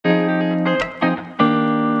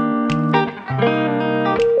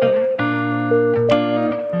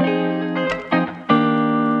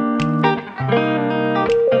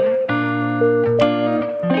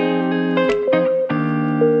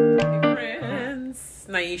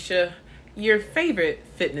Niesha, your favorite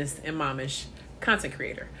fitness and momish content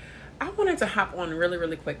creator. I wanted to hop on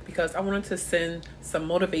really quick because I wanted to send some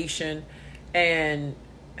motivation and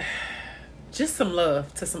just some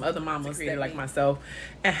love to some other mamas that like myself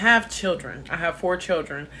and have children. I have 4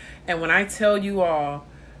 children. And when I tell you all,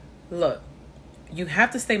 look, you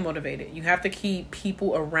have to stay motivated. You have to keep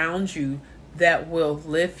people around you that will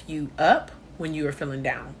lift you up when you are feeling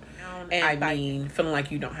down. And I mean, feeling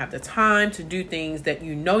like you don't have the time to do things that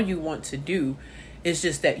you know you want to do. It's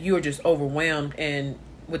just that you are just overwhelmed. And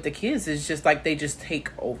with the kids, it's just like they just take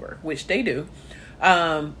over, which they do.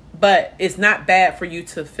 But it's not bad for you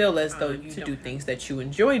to feel as though you do things that you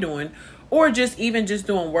enjoy doing, or just even just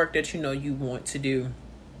doing work that you know you want to do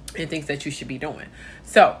and things that you should be doing.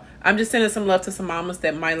 So I'm just sending some love to some mamas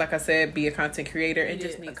that might, like I said, be a content creator and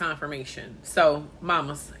just need a confirmation. So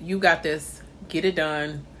mamas, you got this. Get it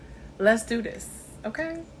done. Let's do this.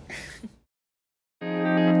 Okay?